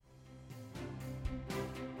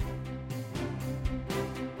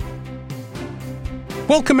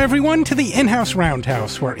Welcome, everyone, to the In-House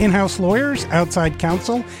Roundhouse, where in-house lawyers, outside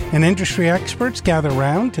counsel, and industry experts gather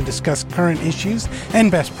round to discuss current issues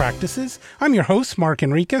and best practices. I'm your host, Mark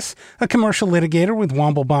Enriquez, a commercial litigator with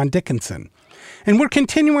Womble Bond Dickinson. And we're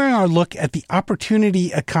continuing our look at the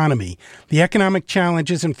opportunity economy, the economic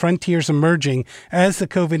challenges and frontiers emerging as the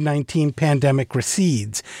COVID-19 pandemic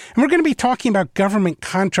recedes. And we're going to be talking about government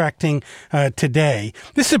contracting today.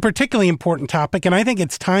 This is a particularly important topic, and I think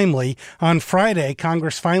it's timely. On Friday,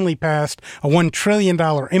 Congress finally passed a $1 trillion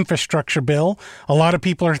infrastructure bill. A lot of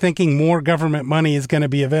people are thinking more government money is going to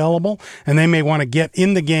be available, and they may want to get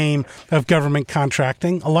in the game of government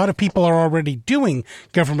contracting. A lot of people are already doing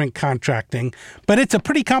government contracting, but it's a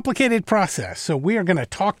pretty complicated process. So we are going to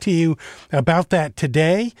talk to you about that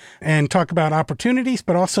today and talk about opportunities,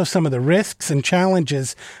 but also some of the risks and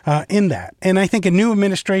challenges in that. And I think a new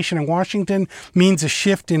administration in Washington means a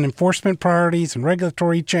shift in enforcement priorities and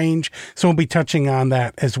regulatory change. So we'll be touching on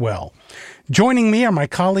that as well. Joining me are my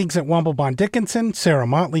colleagues at Womble Bond Dickinson, Sarah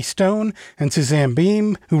Motley Stone and Suzanne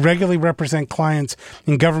Beam, who regularly represent clients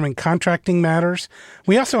in government contracting matters.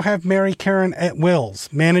 We also have Mary Karen Wills,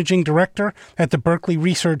 Managing Director at the Berkeley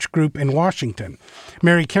Research Group in Washington.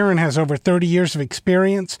 Mary Karen has over 30 years of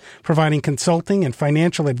experience providing consulting and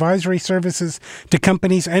financial advisory services to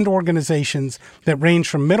companies and organizations that range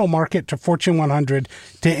from middle market to Fortune 100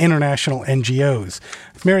 to international NGOs.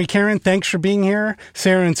 Mary Karen, thanks for being here.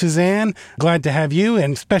 Sarah and Suzanne, glad to have you,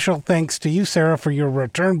 and special thanks to you, Sarah, for your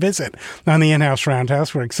return visit on the In-House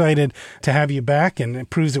Roundhouse. We're excited to have you back, and it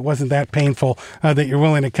proves it wasn't that painful that you're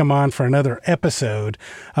willing to come on for another episode.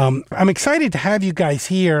 I'm excited to have you guys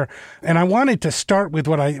here, and I wanted to start with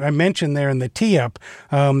what I mentioned there in the tee-up,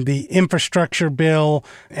 the infrastructure bill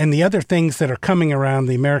and the other things that are coming around,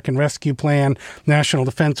 the American Rescue Plan, National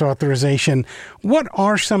Defense Authorization. What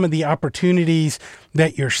are some of the opportunities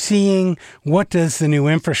that you're seeing? What does the new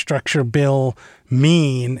infrastructure bill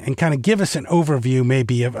mean? And kind of give us an overview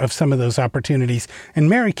maybe of some of those opportunities. And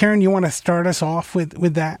Mary Karen, you want to start us off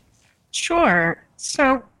with that? Sure.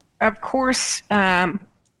 So, of course,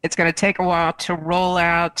 it's going to take a while to roll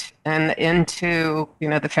out and into,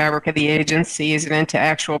 the fabric of the agencies and into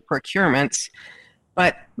actual procurements.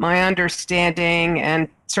 But my understanding, and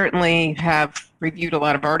certainly have reviewed a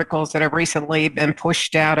lot of articles that have recently been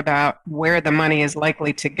pushed out about where the money is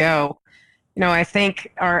likely to go. I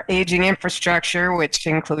think our aging infrastructure, which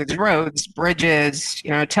includes roads, bridges,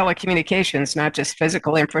 telecommunications, not just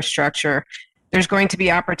physical infrastructure, there's going to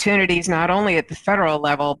be opportunities not only at the federal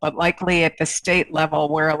level, but likely at the state level,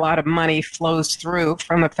 where a lot of money flows through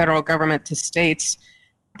from the federal government to states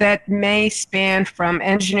that may span from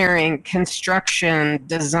engineering, construction,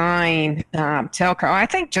 design, telco. I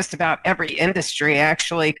think just about every industry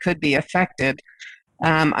actually could be affected.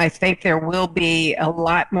 I think there will be a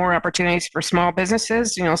lot more opportunities for small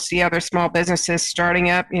businesses. You'll see other small businesses starting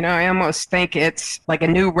up. I almost think it's like a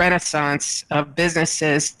new renaissance of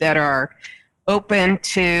businesses that are open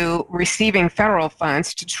to receiving federal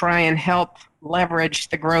funds to try and help leverage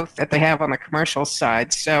the growth that they have on the commercial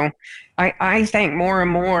side. So I think more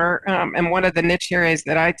and more, and one of the niche areas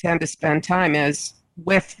that I tend to spend time is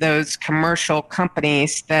with those commercial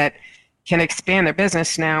companies that can expand their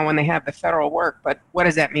business now when they have the federal work. But what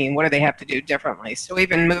does that mean? What do they have to do differently? So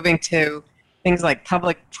even moving to things like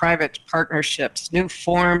public-private partnerships, new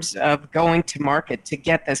forms of going to market to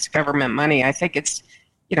get this government money, I think it's,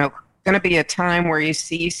 going to be a time where you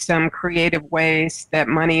see some creative ways that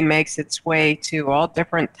money makes its way to all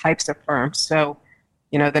different types of firms. So,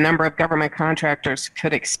 the number of government contractors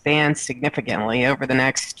could expand significantly over the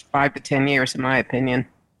next 5 to 10 years, in my opinion.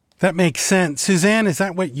 That makes sense. Suzanne, is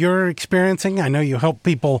that what you're experiencing? I know you help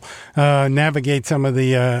people navigate some of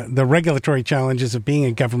the regulatory challenges of being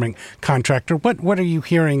a government contractor. What are you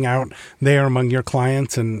hearing out there among your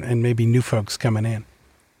clients and maybe new folks coming in?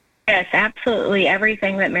 Yes, absolutely.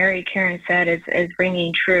 Everything that Mary Karen said is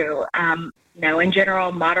ringing true. In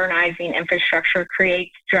general, modernizing infrastructure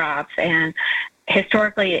creates jobs, and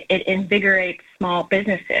historically, it invigorates small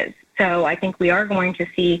businesses. So I think we are going to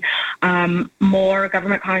see more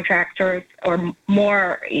government contractors, or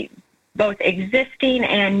more both existing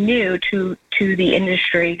and new to the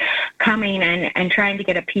industry, coming and trying to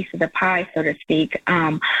get a piece of the pie, so to speak.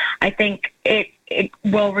 I think it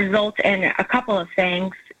will result in a couple of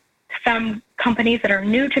things. Some companies that are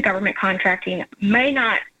new to government contracting may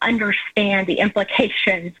not understand the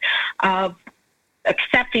implications of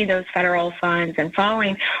accepting those federal funds and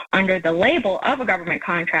falling under the label of a government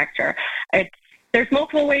contractor. There's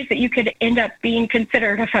multiple ways that you could end up being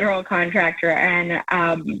considered a federal contractor, and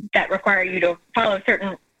that require you to follow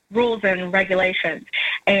certain rules and regulations.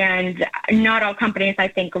 And not all companies, I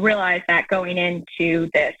think, realize that going into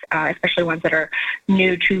this, especially ones that are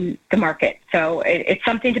new to the market. So it's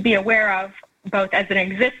something to be aware of, both as an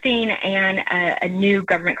existing and a new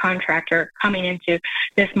government contractor coming into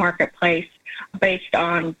this marketplace, based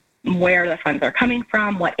on where the funds are coming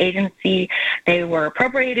from, what agency they were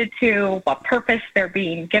appropriated to, what purpose they're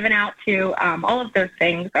being given out to. All of those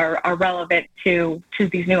things are relevant to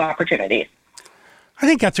these new opportunities. I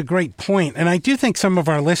think that's a great point. And I do think some of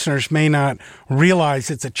our listeners may not realize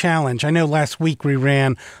it's a challenge. I know last week we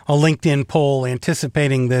ran a LinkedIn poll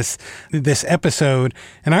anticipating this episode,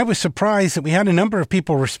 and I was surprised that we had a number of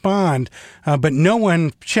people respond, but no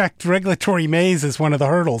one checked regulatory maze as one of the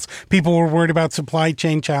hurdles. People were worried about supply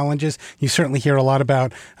chain challenges. You certainly hear a lot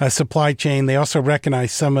about supply chain. They also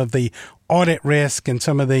recognize some of the audit risk and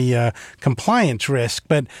some of the compliance risk.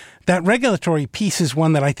 But that regulatory piece is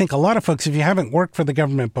one that I think a lot of folks, if you haven't worked for the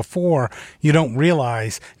government before, you don't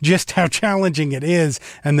realize just how challenging it is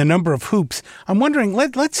and the number of hoops. I'm wondering,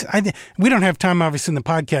 we don't have time, obviously, in the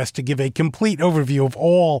podcast to give a complete overview of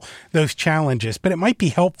all those challenges, but it might be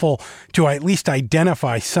helpful to at least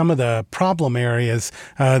identify some of the problem areas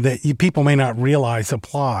that people may not realize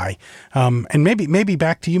apply. And maybe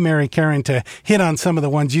back to you, Mary Karen, to hit on some of the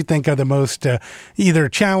ones you think are the most either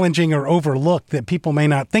challenging or overlooked that people may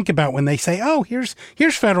not think about when they say, oh, here's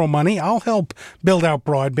federal money, I'll help build out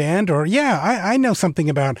broadband, or I know something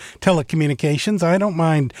about telecommunications, I don't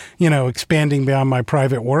mind, expanding beyond my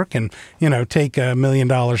private work and, take $1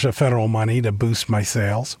 million of federal money to boost my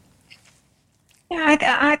sales.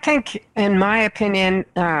 Yeah, I think, in my opinion,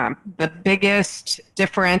 the biggest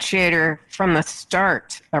differentiator from the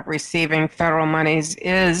start of receiving federal monies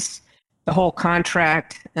is the whole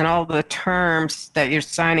contract and all the terms that you're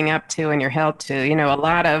signing up to and you're held to. A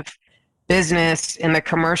lot of business in the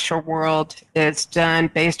commercial world is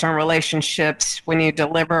done based on relationships. When you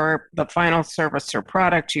deliver the final service or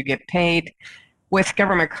product, you get paid. With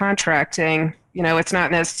government contracting, it's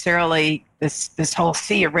not necessarily this whole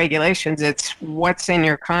sea of regulations. It's what's in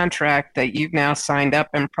your contract that you've now signed up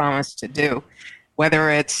and promised to do.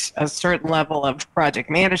 Whether it's a certain level of project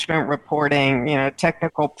management reporting,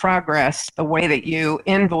 technical progress, the way that you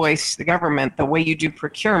invoice the government, the way you do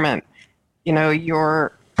procurement,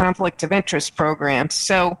 your conflict of interest programs.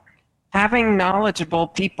 So having knowledgeable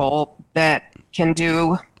people that can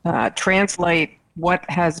translate what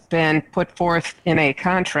has been put forth in a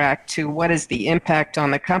contract to what is the impact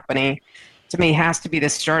on the company, to me, has to be the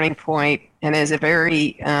starting point and is a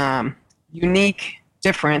very unique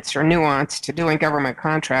difference or nuance to doing government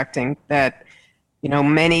contracting that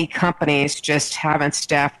many companies just haven't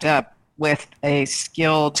staffed up with a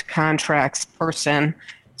skilled contracts person.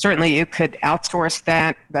 Certainly you could outsource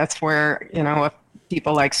that. That's where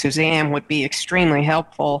people like Suzanne would be extremely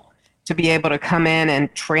helpful to be able to come in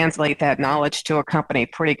and translate that knowledge to a company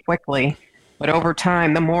pretty quickly. But over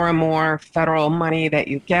time, the more and more federal money that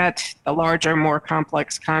you get, the larger, more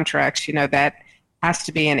complex contracts, that has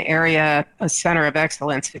to be an area, a center of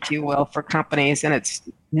excellence, if you will, for companies. And it's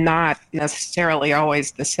not necessarily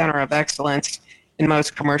always the center of excellence in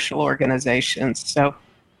most commercial organizations. So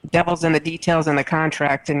the devil's in the details in the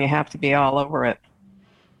contract, and you have to be all over it.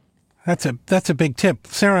 That's a big tip.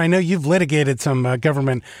 Sarah, I know you've litigated some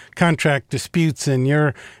government contract disputes in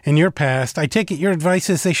your past. I take it your advice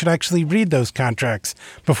is they should actually read those contracts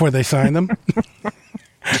before they sign them?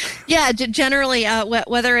 Yeah, generally,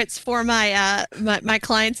 whether it's for my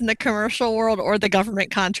clients in the commercial world or the government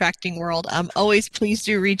contracting world, always please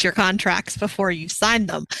do read your contracts before you sign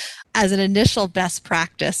them as an initial best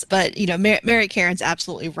practice. But, Mary Karen's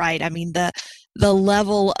absolutely right. I mean, the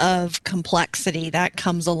level of complexity that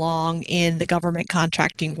comes along in the government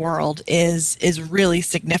contracting world is really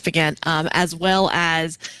significant, as well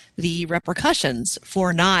as the repercussions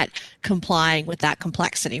for not complying with that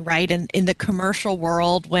complexity, right? And in the commercial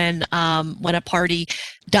world, when a party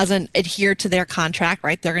doesn't adhere to their contract,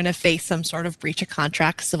 right, they're going to face some sort of breach of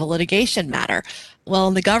contract civil litigation matter. Well,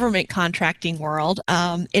 in the government contracting world,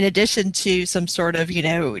 in addition to some sort of,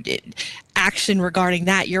 action regarding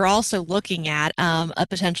that, you're also looking at a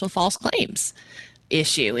potential false claims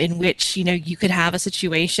issue in which, you could have a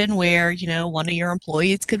situation where, one of your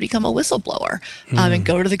employees could become a whistleblower and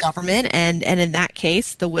go to the government. And in that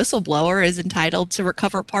case, the whistleblower is entitled to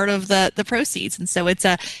recover part of the proceeds. And so it's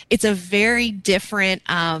a very different,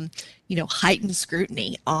 heightened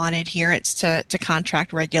scrutiny on adherence to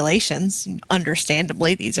contract regulations.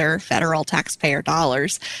 Understandably, these are federal taxpayer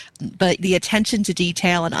dollars, but the attention to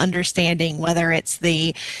detail and understanding whether it's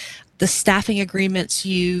the the staffing agreements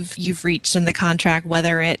you've reached in the contract,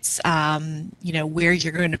 whether it's where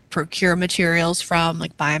you're going to procure materials from,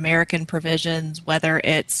 like Buy American provisions, whether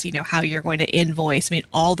it's how you're going to invoice. I mean,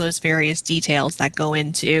 all those various details that go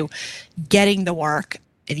into getting the work,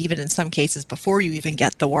 and even in some cases before you even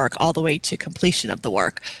get the work, all the way to completion of the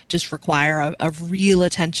work, just require a real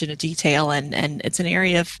attention to detail, and it's an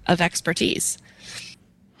area of expertise.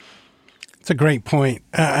 It's a great point.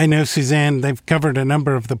 I know, Suzanne, they've covered a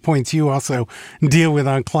number of the points you also deal with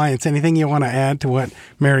on clients. Anything you want to add to what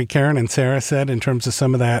Mary Karen and Sarah said in terms of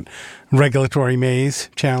some of that regulatory maze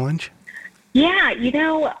challenge? Yeah,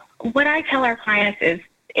 what I tell our clients is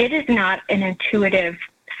it is not an intuitive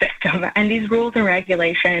system, and these rules and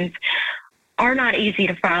regulations are not easy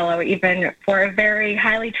to follow, even for a very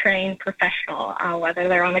highly trained professional, whether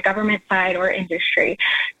they're on the government side or industry.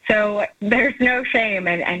 So there's no shame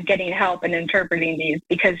in getting help and interpreting these,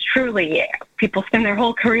 because truly people spend their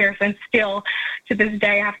whole careers and still to this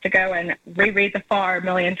day have to go and reread the FAR a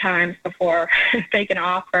million times before they can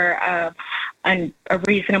offer a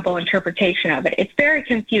reasonable interpretation of it. It's very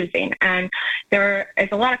confusing, and there is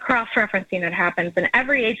a lot of cross-referencing that happens, and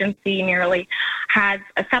every agency nearly has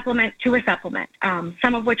a supplement to a supplement,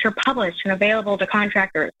 some of which are published and available to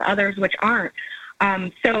contractors, others which aren't.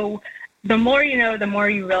 So the more you know, the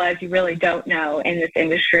more you realize you really don't know in this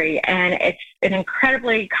industry, and it's an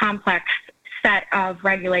incredibly complex set of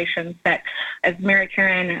regulations that, as Mary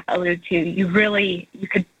Karen alluded to, you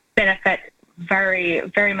could benefit very,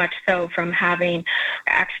 very much so from having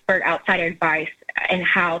expert outside advice in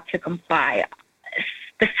how to comply,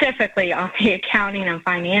 specifically on the accounting and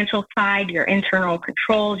financial side, your internal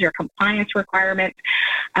controls, your compliance requirements.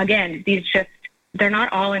 Again, they're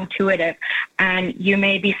not all intuitive, and you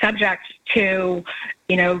may be subject to,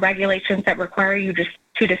 regulations that require you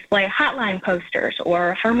to display hotline posters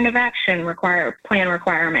or affirmative action plan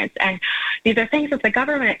requirements. And these are things that the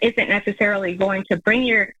government isn't necessarily going to bring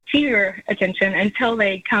to your attention until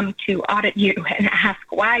they come to audit you and ask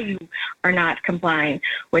why you are not complying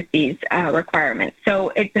with these requirements. So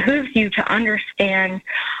it behooves you to understand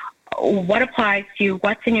what applies to you,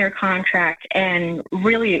 what's in your contract, and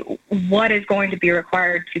really what is going to be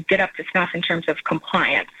required to get up to snuff in terms of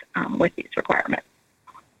compliance with these requirements.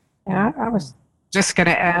 Yeah, I was just going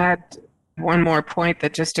to add one more point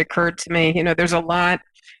that just occurred to me. There's a lot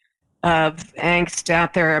of angst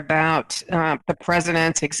out there about the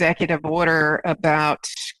president's executive order about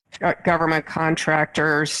government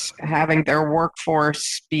contractors having their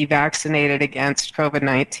workforce be vaccinated against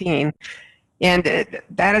COVID-19. And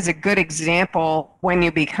that is a good example when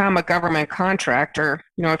you become a government contractor.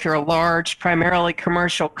 If you're a large, primarily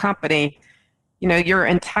commercial company, your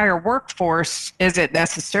entire workforce isn't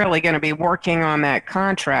necessarily going to be working on that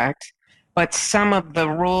contract, but some of the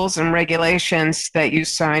rules and regulations that you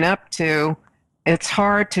sign up to, it's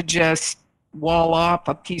hard to just wall off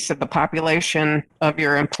a piece of the population of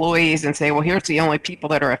your employees and say, well, here's the only people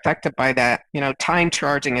that are affected by that. Time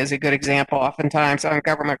charging is a good example. Oftentimes on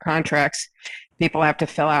government contracts, people have to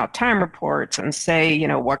fill out time reports and say,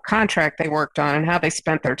 what contract they worked on and how they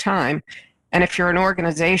spent their time. And if you're an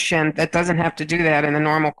organization that doesn't have to do that in the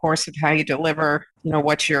normal course of how you deliver,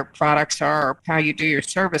 what your products are or how you do your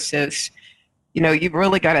services, you've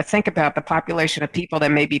really got to think about the population of people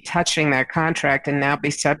that may be touching that contract and now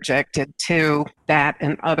be subjected to that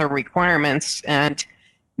and other requirements, and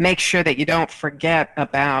make sure that you don't forget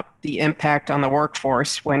about the impact on the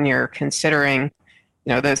workforce when you're considering,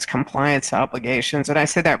 those compliance obligations. And I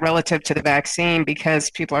say that relative to the vaccine because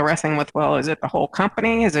people are wrestling with, well, is it the whole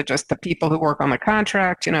company? Is it just the people who work on the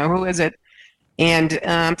contract? Who is it? And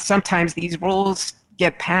sometimes these rules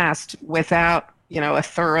get passed without, a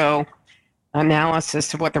thorough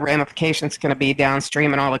analysis of what the ramifications going to be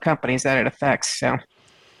downstream and all the companies that it affects. So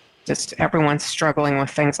just everyone's struggling with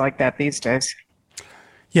things like that these days.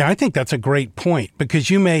 Yeah, I think that's a great point, because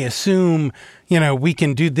you may assume, we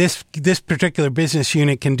can do this particular business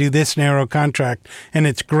unit can do this narrow contract and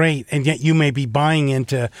it's great. And yet you may be buying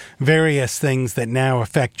into various things that now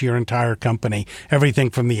affect your entire company, everything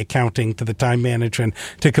from the accounting to the time management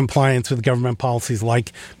to compliance with government policies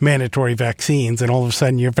like mandatory vaccines. And all of a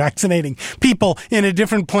sudden you're vaccinating people in a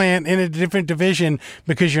different plant, in a different division,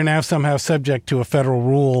 because you're now somehow subject to a federal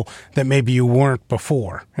rule that maybe you weren't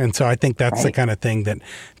before. And so I think that's the kind of thing that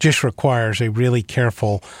just requires a really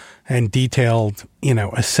careful and detailed,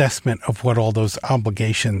 assessment of what all those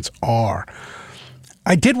obligations are.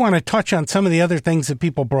 I did want to touch on some of the other things that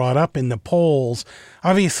people brought up in the polls.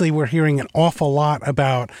 obviously we're hearing an awful lot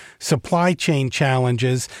about supply chain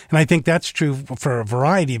challenges, and I think that's true for a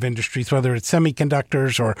variety of industries, whether it's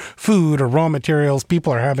semiconductors or food or raw materials.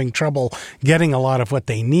 People are having trouble getting a lot of what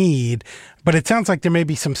they need. But it sounds like there may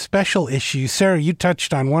be some special issues. Sarah, you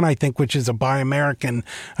touched on one, I think, which is a Buy American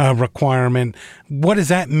requirement. What does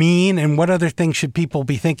that mean, and what other things should people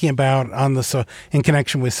be thinking about in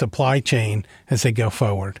connection with supply chain as they go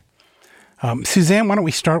forward? Suzanne, why don't we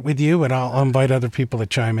start with you, and I'll invite other people to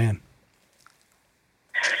chime in.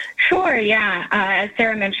 Sure, yeah. As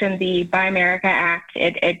Sarah mentioned, the Buy America Act,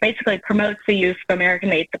 it basically promotes the use of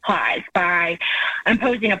American-made supplies by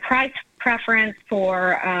imposing a price preference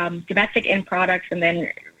for domestic end products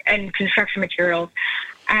and construction materials,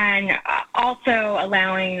 and also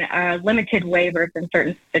allowing limited waivers in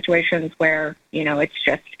certain situations where,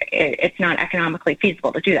 it's not economically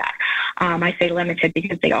feasible to do that. I say limited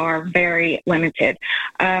because they are very limited.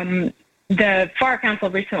 The FAR Council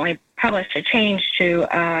recently published a change to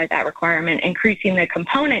that requirement, increasing the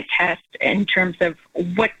component test in terms of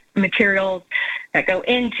what materials that go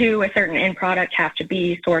into a certain end product have to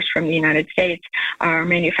be sourced from the United States or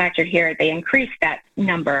manufactured here. They increased that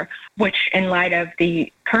number, which in light of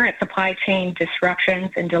the current supply chain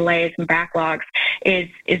disruptions and delays and backlogs is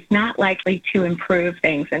not likely to improve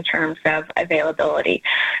things in terms of availability.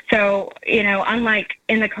 So, unlike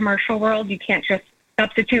in the commercial world, you can't just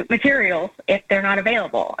substitute materials if they're not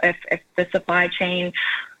available. If the supply chain,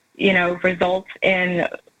 results in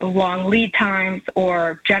long lead times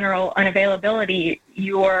or general unavailability,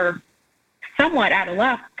 you're somewhat out of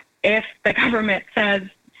luck if the government says,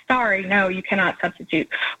 sorry, no, you cannot substitute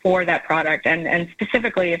for that product. And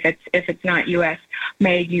specifically, if it's not U.S.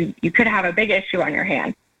 made, you could have a big issue on your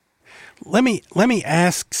hands. Let me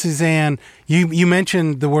ask Suzanne, you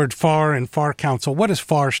mentioned the word FAR and FAR Council. What does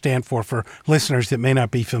FAR stand for listeners that may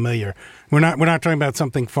not be familiar? We're not talking about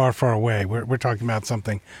something far, far away. We're talking about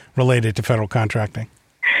something related to federal contracting.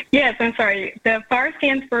 Yes, I'm sorry. The FAR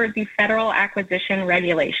stands for the Federal Acquisition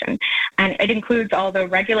Regulation, and it includes all the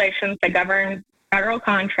regulations that govern federal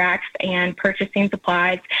contracts and purchasing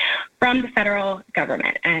supplies from the federal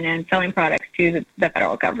government and selling products to the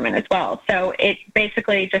federal government as well. So it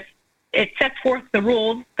basically it sets forth the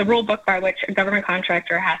rule book by which a government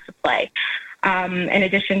contractor has to play. In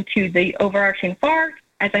addition to the overarching FAR,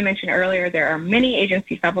 as I mentioned earlier, there are many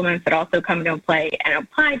agency supplements that also come into play and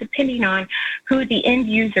apply depending on who the end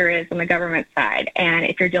user is on the government side. And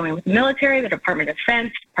if you're dealing with the military, the Department of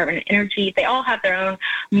Defense, Department of Energy, they all have their own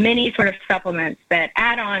many sort of supplements that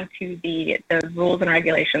add on to the rules and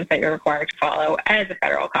regulations that you're required to follow as a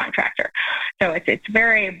federal contractor. So it's a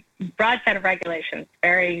very broad set of regulations.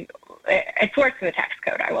 It's worse than the tax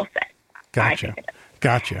code, I will say.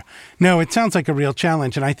 Gotcha. No, it sounds like a real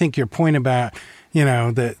challenge. And I think your point about,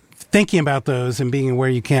 the thinking about those and being aware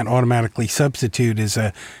you can't automatically substitute is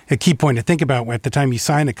a key point to think about at the time you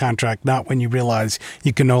sign a contract, not when you realize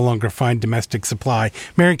you can no longer find domestic supply.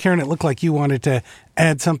 Mary Karen, it looked like you wanted to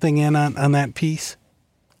add something in on that piece.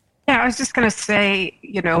 Yeah, I was just going to say,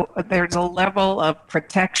 there's a level of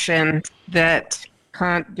protection that,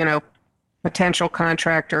 potential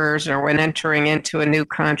contractors or when entering into a new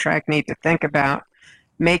contract need to think about,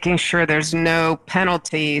 making sure there's no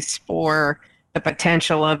penalties for the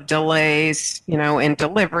potential of delays, in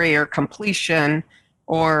delivery or completion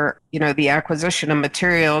or, the acquisition of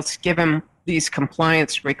materials given these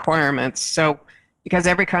compliance requirements. So because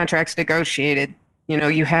every contract's negotiated,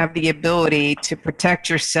 you have the ability to protect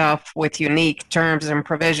yourself with unique terms and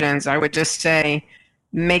provisions. I would just say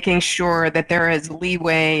making sure that there is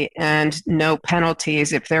leeway and no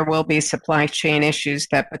penalties if there will be supply chain issues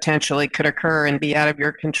that potentially could occur and be out of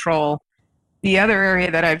your control. The other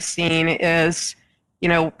area that I've seen is,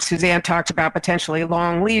 Suzanne talked about potentially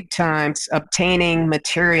long lead times, obtaining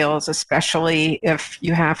materials, especially if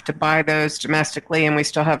you have to buy those domestically and we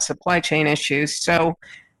still have supply chain issues. So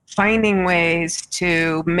finding ways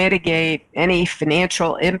to mitigate any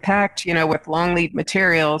financial impact, with long lead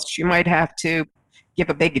materials, you might have to give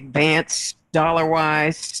a big advance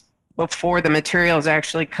dollar-wise before the materials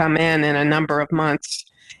actually come in a number of months.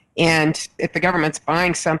 And if the government's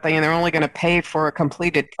buying something and they're only going to pay for a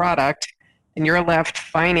completed product, and you're left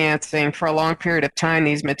financing for a long period of time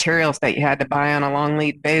these materials that you had to buy on a long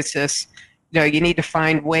lead basis, you need to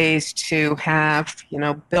find ways to have,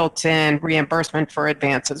 built-in reimbursement for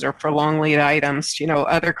advances or for long lead items,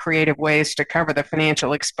 other creative ways to cover the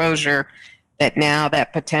financial exposure that now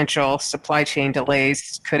that potential supply chain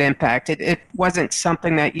delays could impact. It wasn't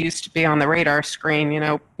something that used to be on the radar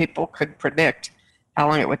screen. People could predict how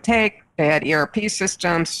long it would take. They had ERP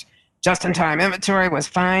systems. just-in-time inventory was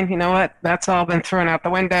fine. You know what? That's all been thrown out the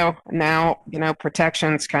window. Now,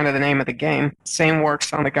 protection's kind of the name of the game. Same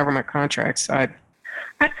works on the government contract side.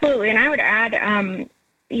 Absolutely. And I would add,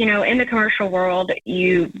 in the commercial world,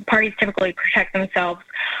 parties typically protect themselves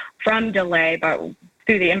from delay, but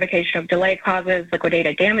through the invocation of delay clauses,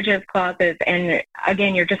 liquidated damages clauses. And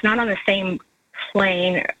again, you're just not on the same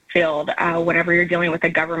playing field whenever you're dealing with the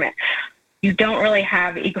government. You don't really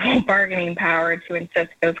have equal bargaining power to insist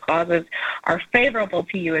those clauses are favorable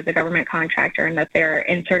to you as a government contractor and that they're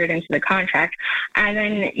inserted into the contract. And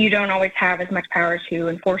then you don't always have as much power to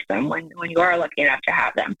enforce them when you are lucky enough to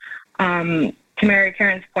have them. To Mary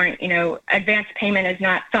Karen's point, advance payment is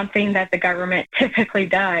not something that the government typically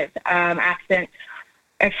does, absent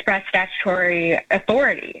express statutory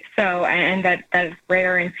authority. So, and that is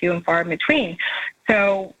rare and few and far in between.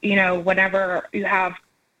 So, whenever you have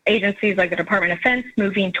agencies like the Department of Defense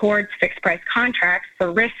moving towards fixed price contracts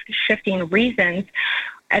for risk shifting reasons,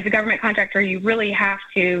 as a government contractor, you really have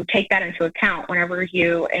to take that into account whenever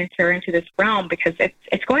you enter into this realm, because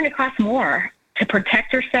it's going to cost more to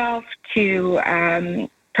protect yourself, to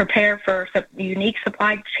prepare for some unique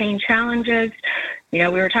supply chain challenges. We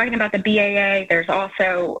were talking about the BAA. There's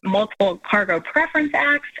also multiple cargo preference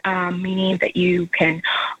acts, meaning that you can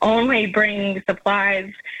only bring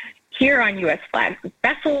supplies here on U.S. flagged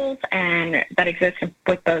vessels, and that exists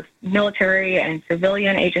with both military and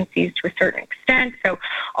civilian agencies to a certain extent. So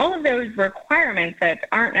all of those requirements that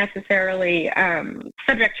aren't necessarily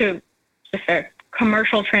subject to just a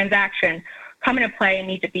commercial transaction come into play and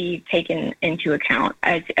need to be taken into account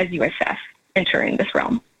as you assess entering this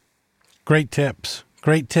realm. Great tips.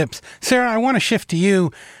 Sarah, I want to shift to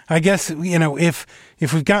you. I guess, if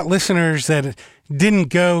we've got listeners that didn't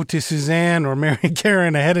go to Suzanne or Mary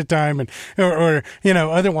Karen ahead of time or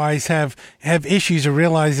otherwise have issues of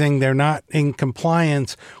realizing they're not in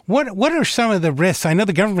compliance, what are some of the risks? I know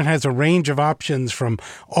the government has a range of options, from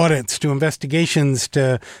audits to investigations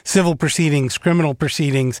to civil proceedings, criminal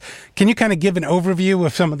proceedings. Can you kind of give an overview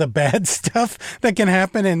of some of the bad stuff that can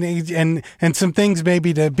happen and some things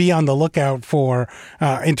maybe to be on the lookout for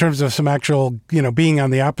in terms of some actual, being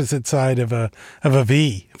on the opposite side of a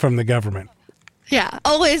V from the government? Yeah,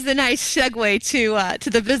 always the nice segue to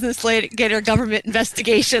the Business Litigator Government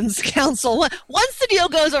Investigations Council. Once the deal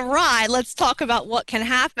goes awry, let's talk about what can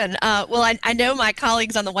happen. I know my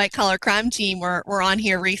colleagues on the white collar crime team were on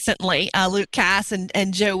here recently, Luke Cass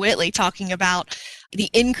and Joe Whitley, talking about the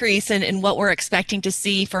increase in what we're expecting to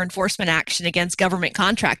see for enforcement action against government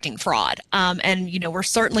contracting fraud. We're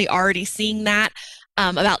certainly already seeing that.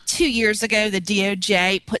 About 2 years ago, the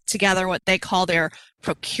DOJ put together what they call their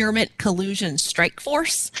Procurement Collusion Strike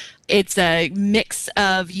Force. It's a mix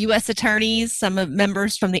of U.S. attorneys, some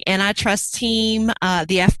members from the antitrust team, the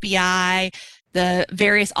FBI, the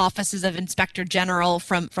various offices of Inspector General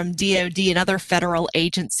from DOD and other federal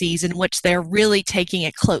agencies, in which they're really taking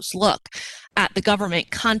a close look at the government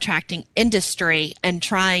contracting industry and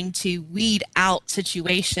trying to weed out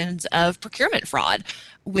situations of procurement fraud,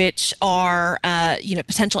 which are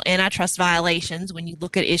potential antitrust violations when you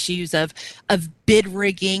look at issues of bid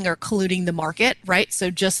rigging or colluding the market, right?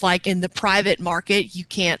 So just like in the private market, you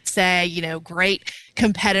can't say, great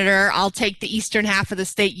competitor, I'll take the eastern half of the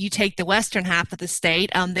state, you take the western half of the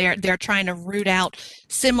state. They're trying to root out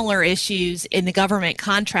similar issues in the government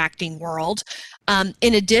contracting world.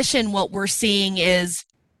 In addition, what we're seeing is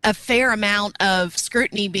a fair amount of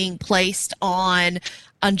scrutiny being placed on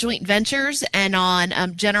joint ventures and on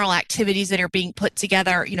general activities that are being put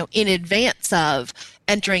together, in advance of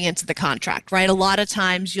entering into the contract, right? A lot of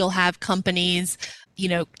times you'll have companies,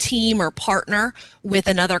 team or partner with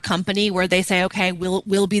another company where they say, okay,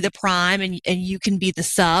 we'll be the prime and you can be the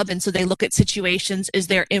sub. And so they look at situations, is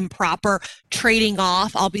there improper trading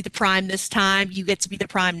off? I'll be the prime this time, you get to be the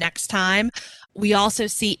prime next time. We also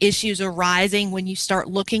see issues arising when you start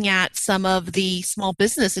looking at some of the Small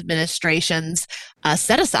Business Administration's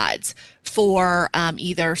set-asides for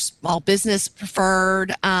either small business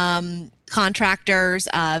preferred contractors,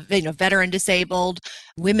 veteran disabled,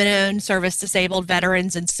 women-owned, service disabled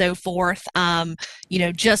veterans, and so forth.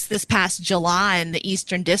 Just this past July in the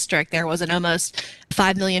Eastern District, there was an almost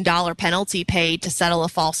 $5 million penalty paid to settle a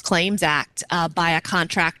False Claims Act by a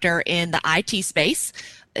contractor in the IT space.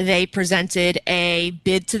 They presented a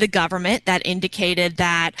bid to the government that indicated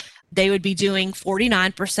that they would be doing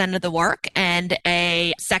 49% of the work and and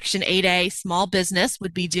a Section 8A small business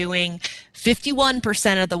would be doing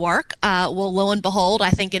 51% of the work. Well, lo and behold, I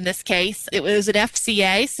think in this case, it was an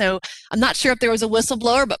FCA. So I'm not sure if there was a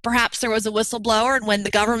whistleblower, but perhaps there was a whistleblower. And when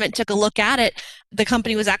the government took a look at it, the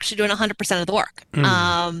company was actually doing 100% of the work.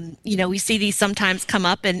 We see these sometimes come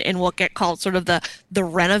up in what get called sort of the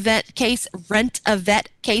rent-a-vet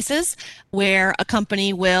cases, where a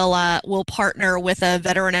company will partner with a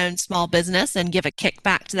veteran-owned small business and give a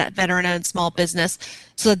kickback to that veteran-owned small business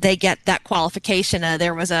so that they get that qualification.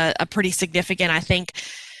 There was a pretty significant, I think,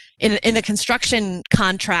 in the construction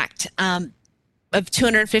contract of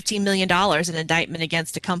 $215 million in indictment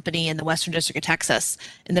against a company in the Western District of Texas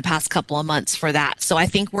in the past couple of months for that. So I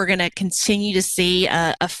think we're going to continue to see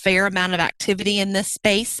a fair amount of activity in this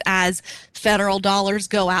space as federal dollars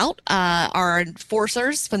go out. Our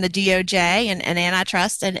enforcers from the DOJ and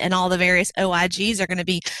antitrust and all the various OIGs are going to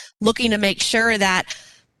be looking to make sure that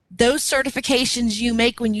those certifications you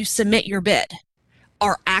make when you submit your bid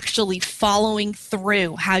are actually following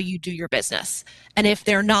through how you do your business. And if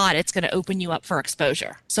they're not, it's going to open you up for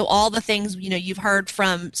exposure. So all the things, you've heard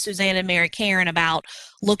from Suzanne and Mary Karen about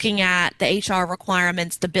looking at the HR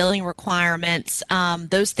requirements, the billing requirements,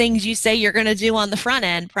 those things you say you're going to do on the front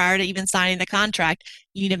end prior to even signing the contract,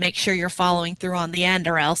 you need to make sure you're following through on the end,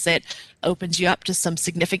 or else it opens you up to some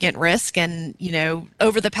significant risk. And,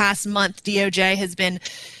 over the past month, DOJ has been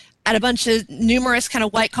at a bunch of numerous kind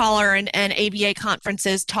of white collar and ABA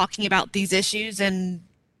conferences talking about these issues, and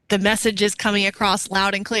the message is coming across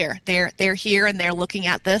loud and clear. They're here and they're looking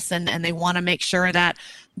at this, and they want to make sure that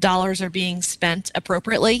dollars are being spent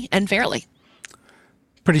appropriately and fairly.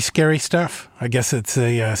 Pretty scary stuff. I guess it's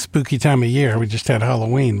a spooky time of year. We just had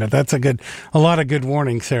Halloween, but that's a lot of good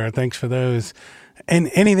warnings, Sarah. Thanks for those.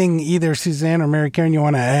 And anything either Suzanne or Mary Karen you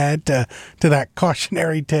want to add to that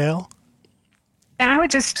cautionary tale? I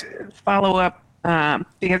would just follow up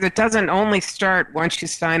because it doesn't only start once you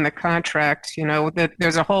sign the contract.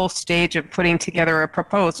 There's a whole stage of putting together a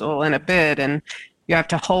proposal and a bid, and you have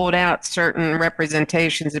to hold out certain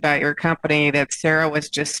representations about your company that Sarah was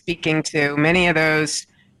just speaking to. Many of those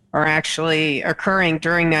are actually occurring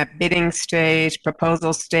during that bidding stage,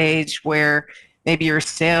 proposal stage, where maybe your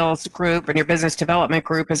sales group and your business development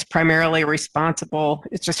group is primarily responsible.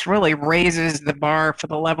 It just really raises the bar for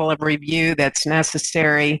the level of review that's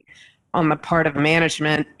necessary on the part of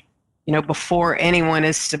management, before anyone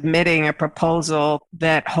is submitting a proposal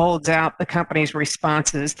that holds out the company's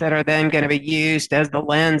responses that are then going to be used as the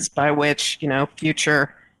lens by which,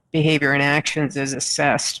 future behavior and actions is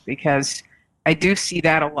assessed. Because I do see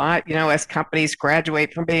that a lot, as companies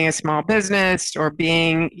graduate from being a small business or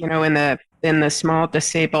being, in the small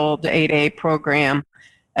disabled 8A program,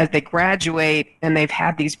 as they graduate and they've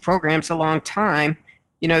had these programs a long time,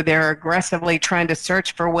 they're aggressively trying to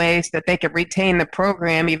search for ways that they could retain the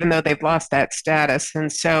program even though they've lost that status.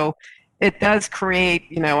 And so it does create,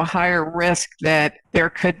 a higher risk that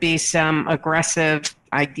there could be some aggressive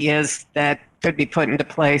ideas that could be put into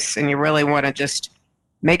place. And you really want to just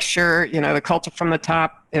make sure, the culture from the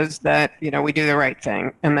top is that, we do the right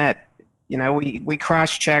thing, and that we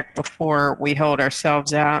cross-check before we hold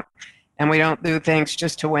ourselves out, and we don't do things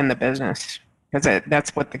just to win the business, because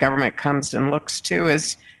that's what the government comes and looks to,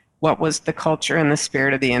 is what was the culture and the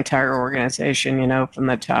spirit of the entire organization, from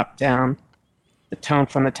the top down. The tone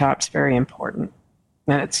from the top is very important,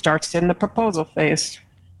 and it starts in the proposal phase.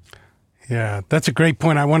 Yeah, that's a great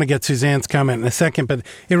point. I want to get Suzanne's comment in a second, but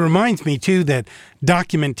it reminds me, too, that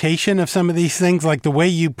documentation of some of these things, like the way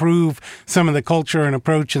you prove some of the culture and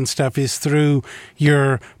approach and stuff, is through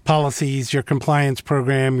your policies, your compliance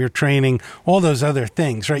program, your training, all those other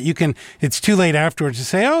things, right? It's too late afterwards to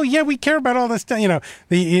say, oh, yeah, we care about all this stuff.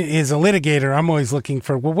 As a litigator, I'm always looking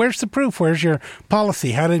for, well, where's the proof? Where's your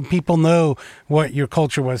policy? How did people know what your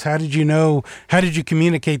culture was? How did you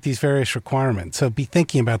communicate these various requirements? So be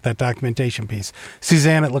thinking about that documentation piece.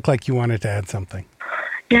 Suzanne, it looked like you wanted to add something.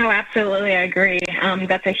 No, absolutely. I agree.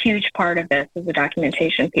 That's a huge part of this, is the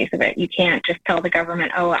documentation piece of it. You can't just tell the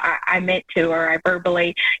government, oh, I meant to, or I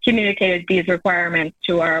verbally communicated these requirements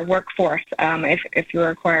to our workforce if you're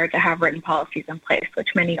required to have written policies in place, which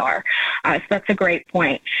many are. So that's a great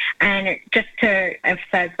point. And just to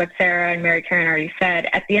emphasize what Sarah and Mary Karen already said,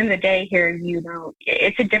 at the end of the day here,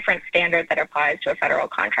 it's a different standard that applies to a federal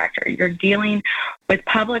contractor. You're dealing with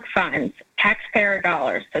public funds, taxpayer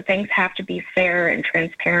dollars, so things have to be fair and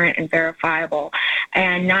transparent and verifiable,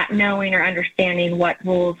 and not knowing or understanding what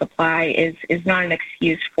rules apply is not an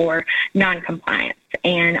excuse for non-compliance.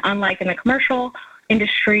 And unlike in the commercial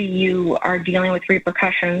industry, you are dealing with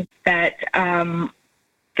repercussions that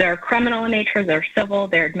they're criminal in nature, they're civil,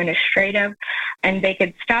 they're administrative, and they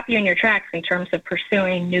could stop you in your tracks in terms of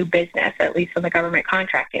pursuing new business, at least on the government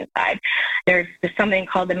contracting side. There's something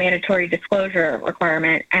called the mandatory disclosure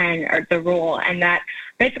requirement or the rule, and that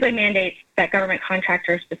basically mandates that government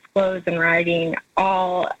contractors disclose in writing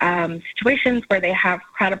all situations where they have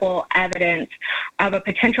credible evidence of a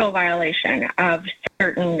potential violation of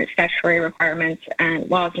certain statutory requirements and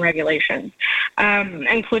laws and regulations,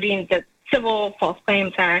 including the Civil False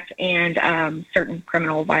Claims Act and certain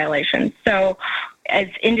criminal violations. So as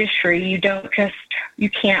industry, you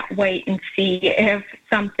can't wait and see if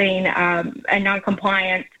something, a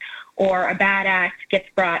non-compliance or a bad act gets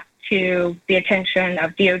brought to the attention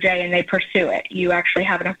of DOJ and they pursue it. You actually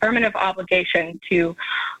have an affirmative obligation to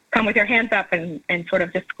come with your hands up and sort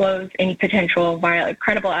of disclose any potential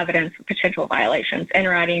credible evidence of potential violations in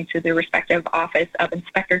writing to the respective office of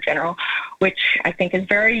Inspector General, which I think is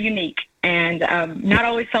very unique and not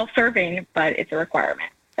always self-serving, but it's a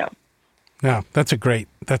requirement. So, yeah, that's a great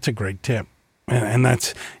tip. And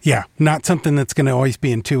that's, not something that's going to always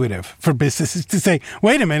be intuitive for businesses to say,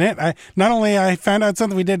 wait a minute, not only I found out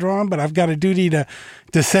something we did wrong, but I've got a duty to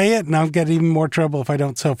say it, and I'll get even more trouble if I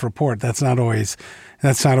don't self-report. That's not always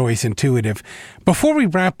intuitive. Before we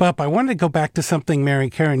wrap up, I wanted to go back to something, Mary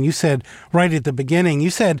Karen, you said right at the beginning. You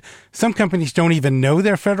said some companies don't even know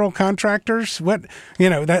they're federal contractors.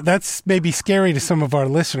 That's maybe scary to some of our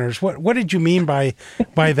listeners. What did you mean by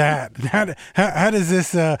that? How does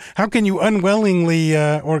this? How can you unwillingly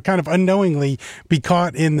or kind of unknowingly be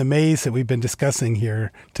caught in the maze that we've been discussing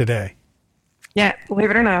here today? Yeah, believe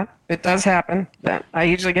it or not, it does happen. I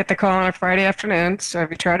usually get the call on a Friday afternoon, so if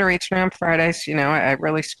you try to reach me on Fridays, I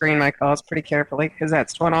really screen my calls pretty carefully because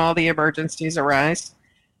that's when all the emergencies arise.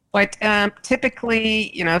 But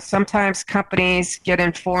typically, sometimes companies get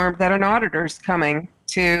informed that an auditor is coming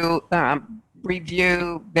to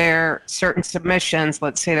review their certain submissions,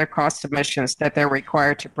 let's say their cost submissions that they're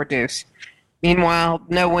required to produce. Meanwhile,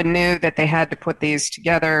 no one knew that they had to put these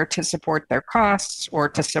together to support their costs or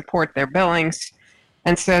to support their billings.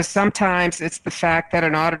 And so sometimes it's the fact that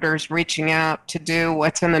an auditor is reaching out to do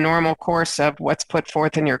what's in the normal course of what's put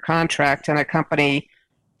forth in your contract, and a company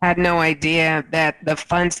had no idea that the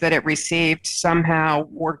funds that it received somehow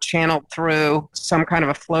were channeled through some kind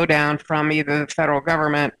of a flow down from either the federal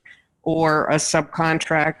government or a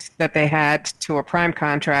subcontract that they had to a prime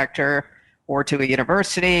contractor or to a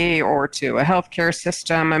university, or to a healthcare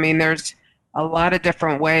system. I mean, there's a lot of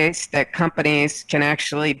different ways that companies can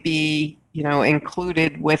actually be,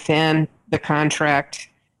 included within the contract,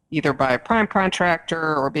 either by a prime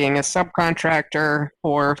contractor or being a subcontractor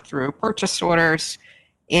or through purchase orders.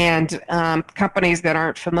 And companies that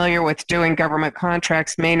aren't familiar with doing government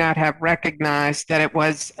contracts may not have recognized that it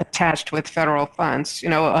was attached with federal funds.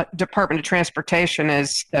 Department of Transportation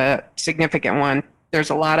is a significant one. There's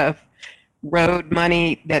a lot of road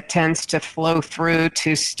money that tends to flow through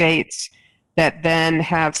to states that then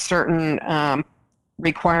have certain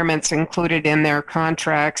requirements included in their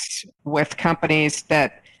contracts with companies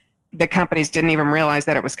that the companies didn't even realize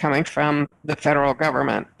that it was coming from the federal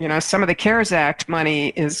government. Some of the CARES Act money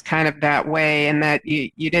is kind of that way, in that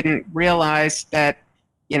you didn't realize that,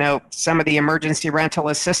 some of the emergency rental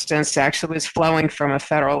assistance actually was flowing from a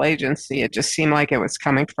federal agency. It just seemed like it was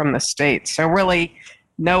coming from the state. So really,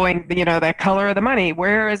 knowing, that color of the money,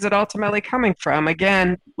 where is it ultimately coming from?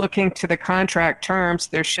 Again, looking to the contract terms,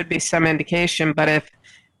 there should be some indication, but if,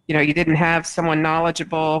 you didn't have someone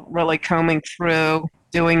knowledgeable really combing through,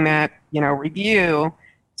 doing that, review,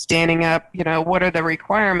 standing up, what are the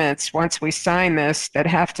requirements once we sign this that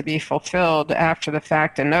have to be fulfilled after the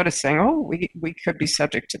fact, and noticing, we could be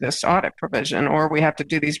subject to this audit provision, or we have to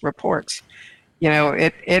do these reports.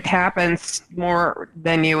 It happens more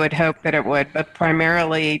than you would hope that it would, but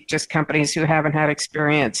primarily just companies who haven't had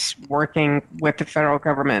experience working with the federal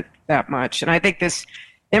government that much. And I think this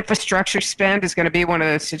infrastructure spend is going to be one of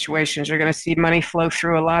those situations. You're going to see money flow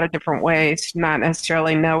through a lot of different ways, not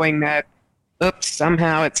necessarily knowing that,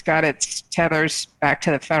 somehow it's got its tethers back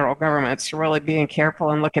to the federal government. So really being careful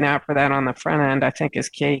and looking out for that on the front end, I think, is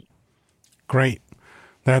key. Great.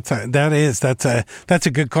 That's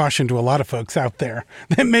a good caution to a lot of folks out there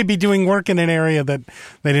that may be doing work in an area that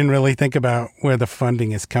they didn't really think about where the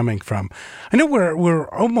funding is coming from. I know we're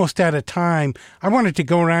almost out of time. I wanted to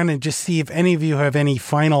go around and just see if any of you have any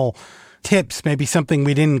final tips, maybe something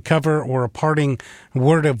we didn't cover, or a parting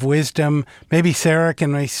word of wisdom. Maybe Sarah,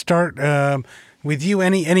 can I start with you?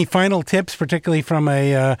 Any final tips, particularly from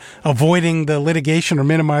avoiding the litigation or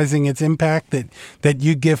minimizing its impact, that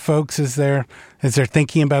you give folks as they're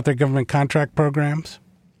thinking about their government contract programs?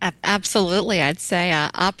 Absolutely. I'd say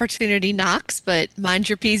opportunity knocks, but mind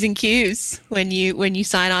your P's and Q's when you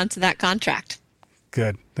sign on to that contract.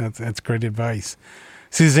 Good. That's great advice.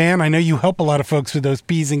 Suzanne, I know you help a lot of folks with those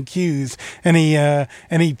P's and Q's.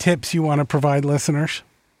 Any tips you want to provide listeners?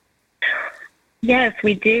 Yes,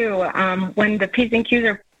 we do. When the P's and Q's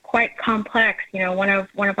are quite complex, one of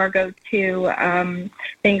our go-to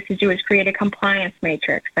things to do is create a compliance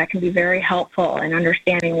matrix that can be very helpful in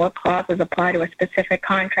understanding what clauses apply to a specific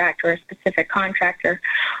contract or a specific contractor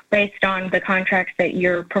based on the contracts that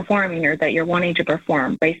you're performing or that you're wanting to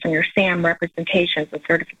perform, based on your SAM representations and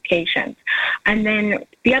certifications. And then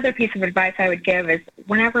the other piece of advice I would give is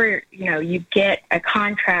whenever you get a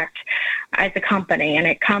contract as a company and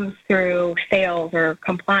it comes through sales or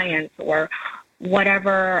compliance or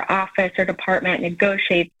whatever office or department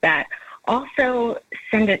negotiates that, also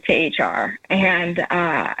send it to HR and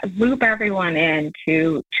loop everyone in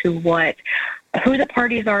to who the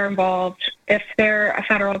parties are involved. If they're a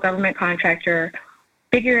federal government contractor,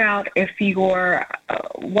 figure out if you're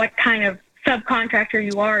what kind of subcontractor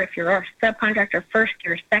you are. If you're a subcontractor first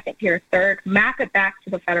tier, second tier, third, map it back to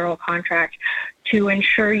the federal contract to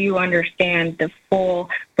ensure you understand the full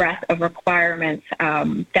breadth of requirements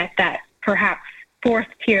that perhaps fourth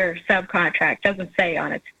tier subcontract doesn't say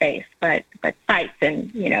on its face, but cites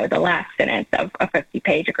in the last sentence of a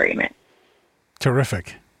 50-page agreement.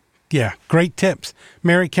 Terrific. Yeah, great tips.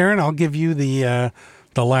 Mary Karen, I'll give you the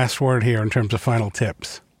last word here in terms of final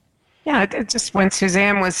tips. Yeah, it just when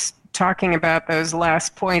Suzanne was talking about those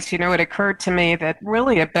last points, it occurred to me that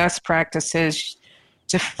really a best practice is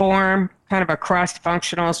to form kind of a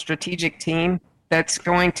cross-functional strategic team that's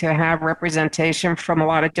going to have representation from a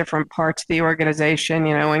lot of different parts of the organization,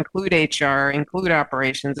 include HR, include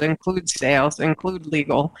operations, include sales, include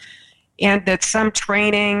legal, and that some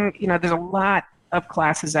training, there's a lot of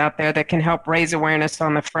classes out there that can help raise awareness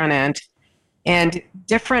on the front end. And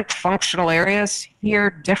different functional areas hear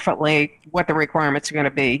differently what the requirements are going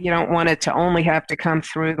to be. You don't want it to only have to come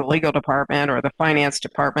through the legal department or the finance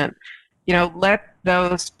department. Let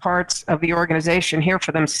those parts of the organization hear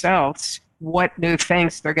for themselves what new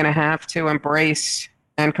things they're going to have to embrace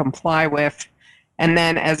and comply with. And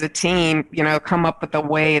then as a team, come up with a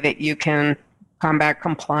way that you can combat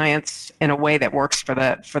compliance in a way that works for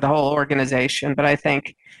the whole organization. But I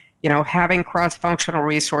think, having cross-functional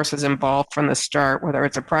resources involved from the start, whether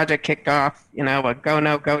it's a project kickoff, a go,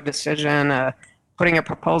 no-go decision, putting a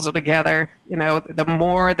proposal together, the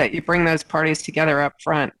more that you bring those parties together up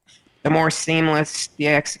front, the more seamless the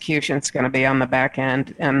execution is going to be on the back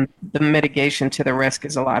end, and the mitigation to the risk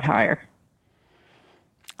is a lot higher.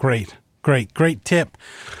 Great tip.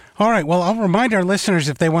 All right, well, I'll remind our listeners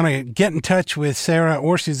if they want to get in touch with Sarah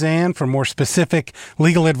or Suzanne for more specific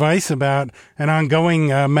legal advice about an ongoing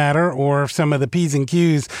matter or some of the P's and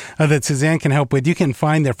Q's that Suzanne can help with, you can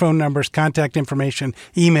find their phone numbers, contact information,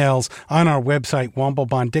 emails on our website,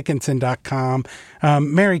 womblebonddickinson.com.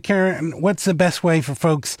 Mary Karen, what's the best way for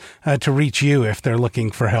folks to reach you if they're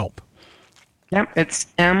looking for help? Yep, it's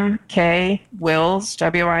MK Wills,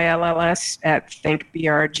 WILLS, at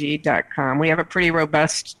thinkbrg.com. We have a pretty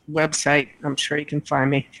robust website. I'm sure you can find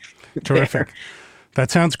me. Terrific. There. That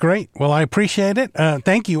sounds great. Well, I appreciate it.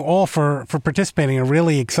 Thank you all for participating in a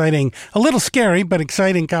really exciting, a little scary, but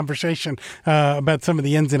exciting conversation about some of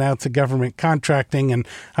the ins and outs of government contracting. And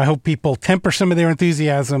I hope people temper some of their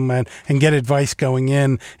enthusiasm and get advice going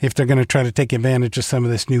in if they're going to try to take advantage of some of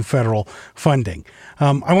this new federal funding.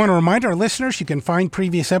 I want to remind our listeners you can find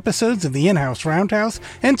previous episodes of the In-House Roundhouse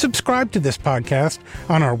and subscribe to this podcast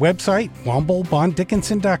on our website,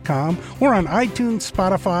 womblebonddickinson.com, or on iTunes,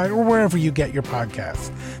 Spotify, or wherever you get your podcasts.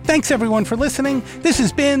 Thanks, everyone, for listening. This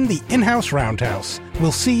has been the In-House Roundhouse.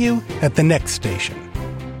 We'll see you at the next station.